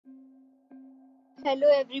Hello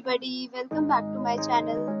everybody, welcome back to my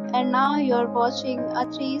channel. And now you're watching a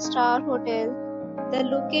 3-star hotel. The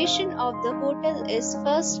location of the hotel is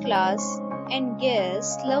first class and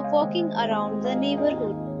guests love walking around the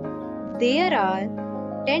neighborhood. There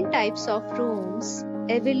are 10 types of rooms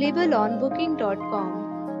available on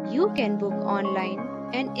booking.com. You can book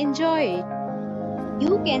online and enjoy it.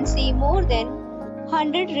 You can see more than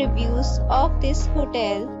 100 reviews of this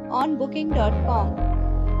hotel on booking.com.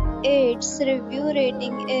 Its review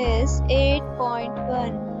rating is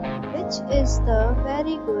 8.1, which is the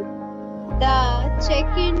very good. The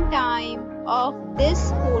check-in time of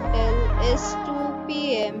this hotel is 2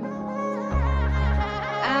 p.m.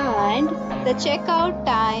 and the checkout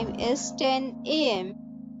time is 10 a.m.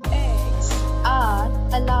 Pets are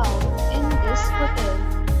allowed in this hotel.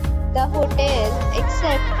 The hotel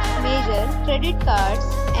accepts major credit cards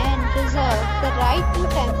and reserves the right to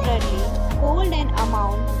temporarily hold an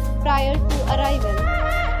amount prior to arrival.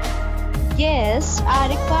 Guests are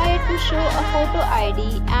required to show a photo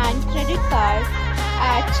ID and credit card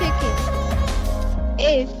at check-in.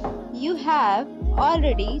 If you have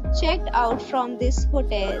already checked out from this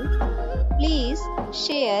hotel, please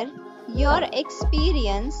share your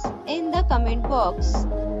experience in the comment box.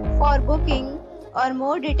 For booking or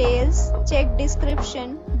more details, check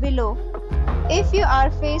description below. If you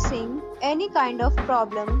are facing any kind of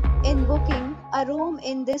problem in booking a room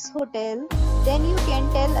in this hotel, then you can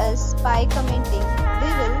tell us by commenting. We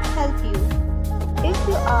will help you. If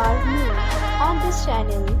you are new on this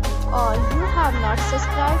channel or you have not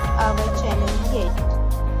subscribed our channel yet,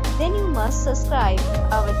 then you must subscribe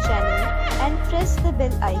our channel and press the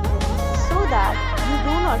bell icon so that you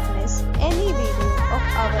do not miss any video of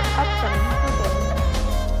our upcoming hotel.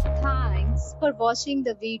 Thanks for watching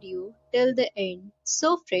the video till the end.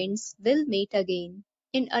 So friends, we'll meet again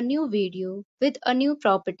in a new video with a new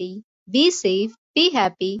property. Be safe, be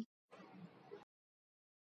happy.